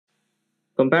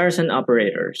Comparison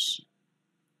operators.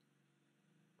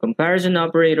 Comparison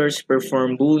operators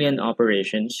perform Boolean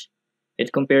operations.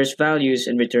 It compares values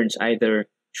and returns either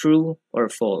true or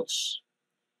false.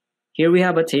 Here we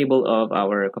have a table of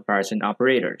our comparison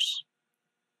operators.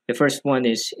 The first one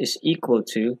is equal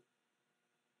to,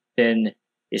 then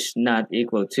is not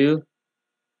equal to,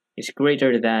 is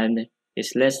greater than,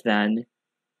 is less than,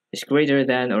 is greater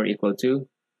than or equal to,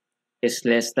 is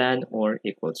less than or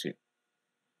equal to.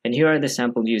 And here are the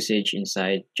sample usage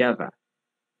inside Java.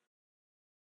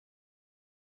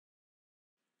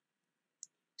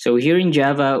 So here in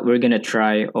Java, we're going to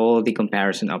try all the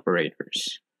comparison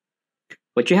operators.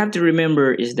 What you have to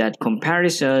remember is that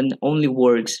comparison only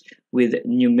works with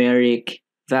numeric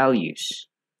values.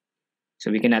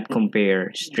 So we cannot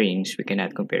compare strings, we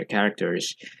cannot compare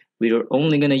characters. We're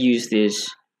only going to use this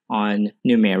on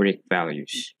numeric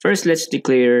values. First, let's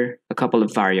declare a couple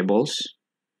of variables.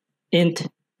 Int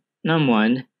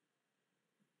num1,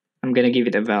 I'm going to give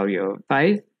it a value of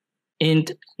 5.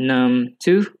 Int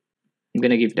num2, I'm going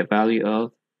to give it a value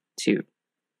of 2.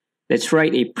 Let's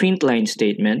write a print line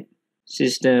statement,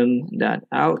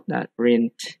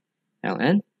 system.out.println,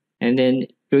 and then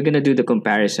we're going to do the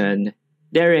comparison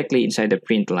directly inside the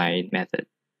print line method.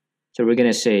 So we're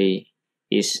going to say,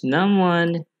 is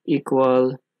num1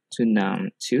 equal to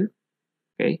num2?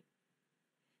 Okay.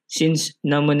 Since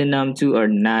num1 and num2 are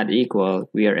not equal,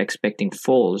 we are expecting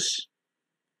false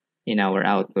in our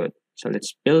output. So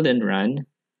let's build and run.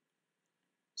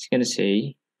 It's going to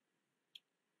say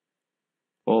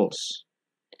false.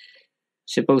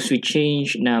 Suppose we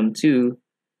change num2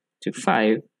 to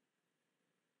 5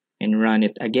 and run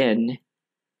it again.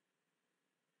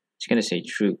 It's going to say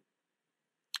true.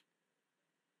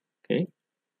 Okay.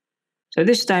 So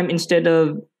this time, instead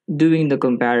of doing the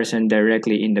comparison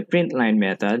directly in the print line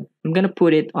method, I'm going to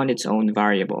put it on its own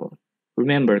variable.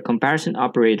 Remember, comparison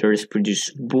operators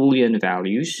produce Boolean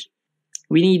values.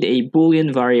 We need a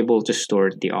Boolean variable to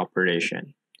store the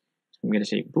operation. I'm going to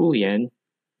say Boolean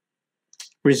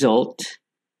result.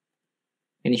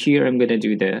 And here I'm going to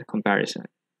do the comparison.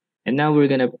 And now we're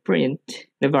going to print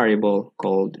the variable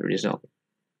called result.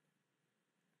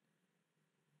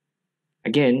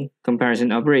 Again,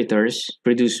 comparison operators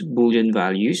produce Boolean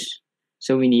values,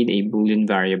 so we need a Boolean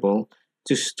variable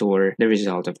to store the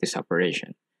result of this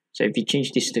operation. So if you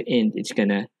change this to int, it's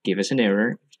gonna give us an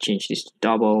error. If you change this to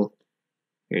double,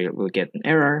 we'll get an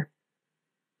error.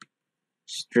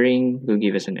 String will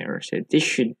give us an error. So this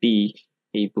should be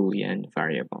a Boolean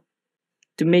variable.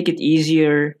 To make it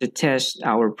easier to test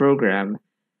our program,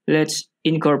 let's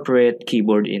incorporate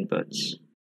keyboard inputs.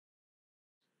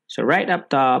 So right up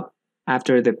top,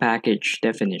 after the package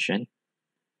definition,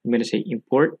 I'm going to say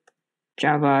import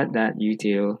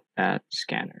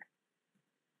java.util.scanner.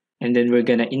 And then we're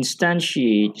going to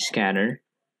instantiate scanner.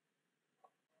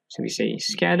 So we say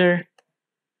scanner,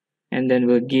 and then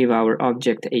we'll give our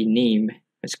object a name.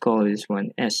 Let's call this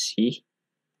one sc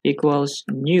equals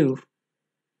new,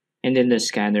 and then the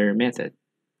scanner method.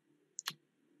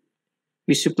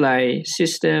 We supply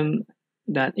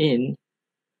system.in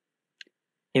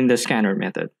in the scanner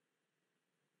method.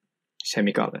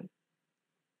 Semicolon.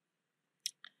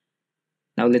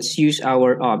 Now let's use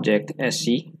our object sc.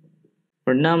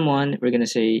 For num1, we're going to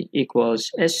say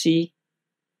equals sc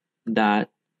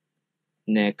dot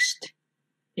next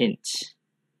int.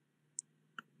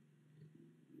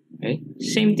 Okay,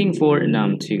 same thing for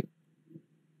num2.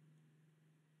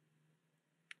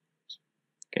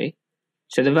 Okay,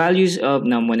 so the values of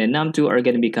num1 and num2 are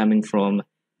going to be coming from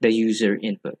the user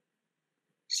input.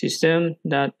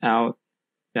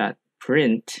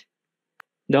 System.out.print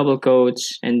double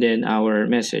quotes and then our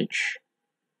message.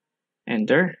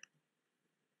 Enter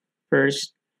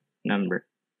first number.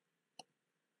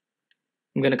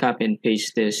 I'm going to copy and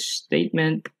paste this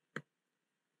statement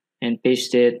and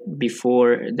paste it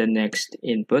before the next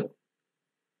input.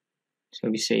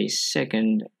 So we say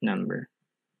second number.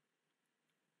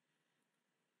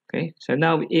 Okay, so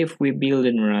now if we build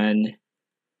and run,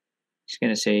 it's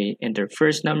going to say enter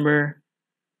first number.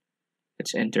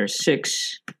 Let's enter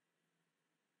 6.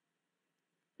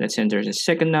 Let's enter the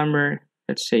second number.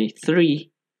 Let's say 3.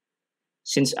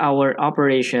 Since our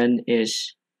operation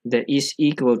is the is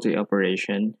equal to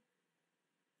operation,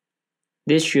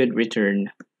 this should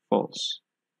return false.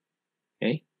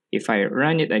 Okay, if I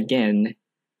run it again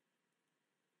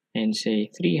and say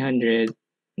 300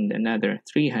 and another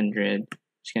 300,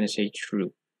 it's going to say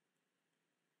true.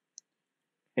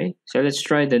 Okay, so let's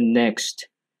try the next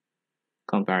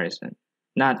comparison.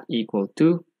 Not equal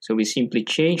to, so we simply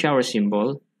change our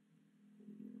symbol,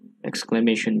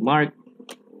 exclamation mark,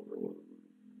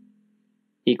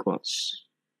 equals.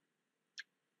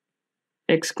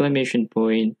 exclamation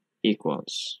point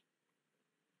equals.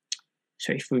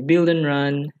 So if we build and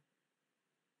run,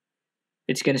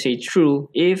 it's going to say true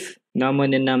if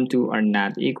num1 and num2 are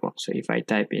not equal. So if I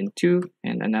type in 2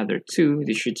 and another 2,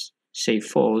 this should say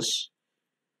false.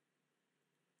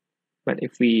 But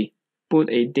if we put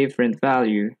a different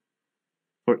value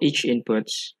for each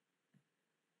inputs,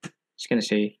 it's going to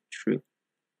say true.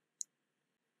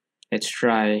 Let's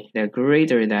try the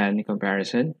greater than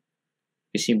comparison.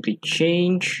 We simply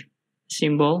change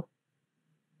symbol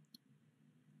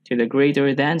to the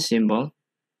greater than symbol.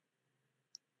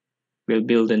 We'll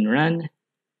build and run.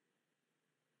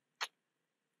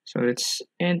 So let's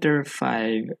enter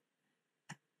 5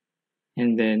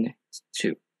 and then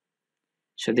 2.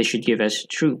 So this should give us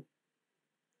true.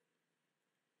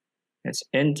 Let's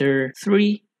enter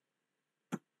 3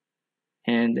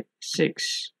 and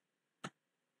 6.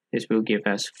 This will give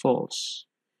us false.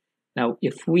 Now,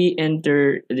 if we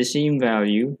enter the same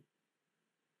value,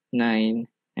 9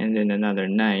 and then another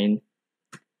 9,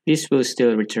 this will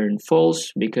still return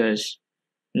false because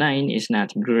 9 is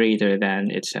not greater than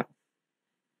itself.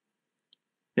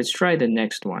 Let's try the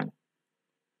next one.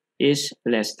 Is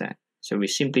less than. So we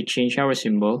simply change our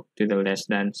symbol to the less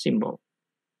than symbol.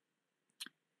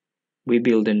 We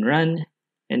build and run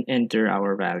and enter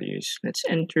our values. Let's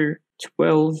enter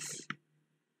 12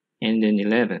 and then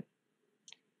 11.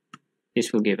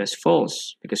 This will give us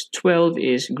false because 12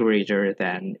 is greater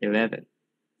than 11.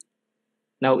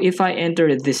 Now if I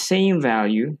enter the same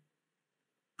value,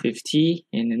 50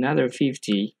 and another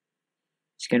 50,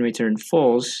 it's going to return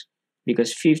false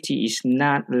because 50 is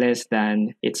not less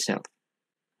than itself.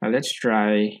 Now let's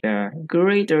try the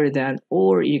greater than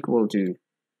or equal to.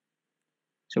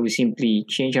 So we simply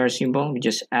change our symbol. We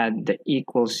just add the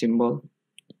equal symbol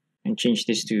and change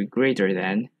this to greater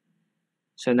than.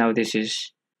 So now this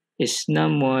is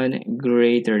num1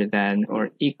 greater than or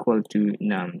equal to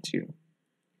num2?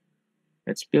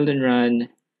 Let's build and run.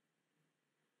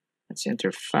 Let's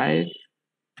enter 5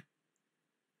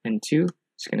 and 2.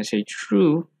 It's going to say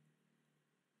true.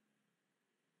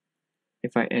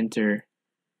 If I enter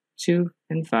 2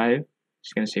 and 5,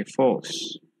 it's going to say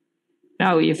false.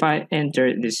 Now if I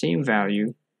enter the same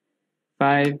value,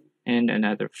 5 and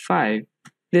another 5,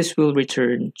 this will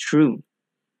return true.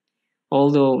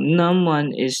 Although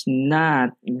num1 is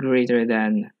not greater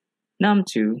than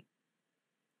num2,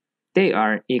 they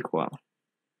are equal.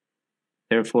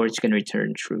 Therefore, it's going to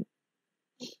return true.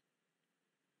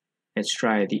 Let's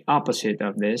try the opposite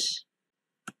of this.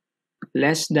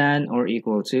 Less than or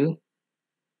equal to.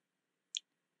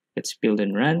 Let's build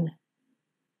and run.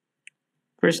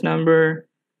 First number,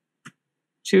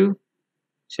 2.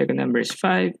 Second number is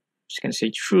 5. It's going to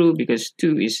say true because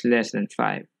 2 is less than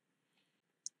 5.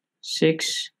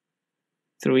 6,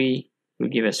 3 will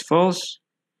give us false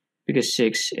because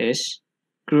 6 is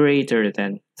greater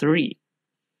than 3.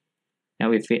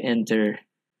 Now if we enter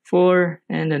 4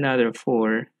 and another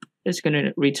 4, it's going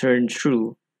to return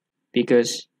true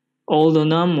because although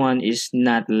num1 is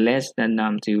not less than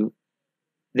num2,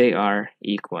 they are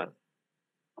equal.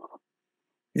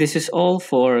 This is all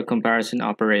for comparison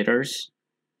operators.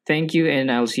 Thank you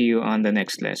and I'll see you on the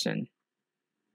next lesson.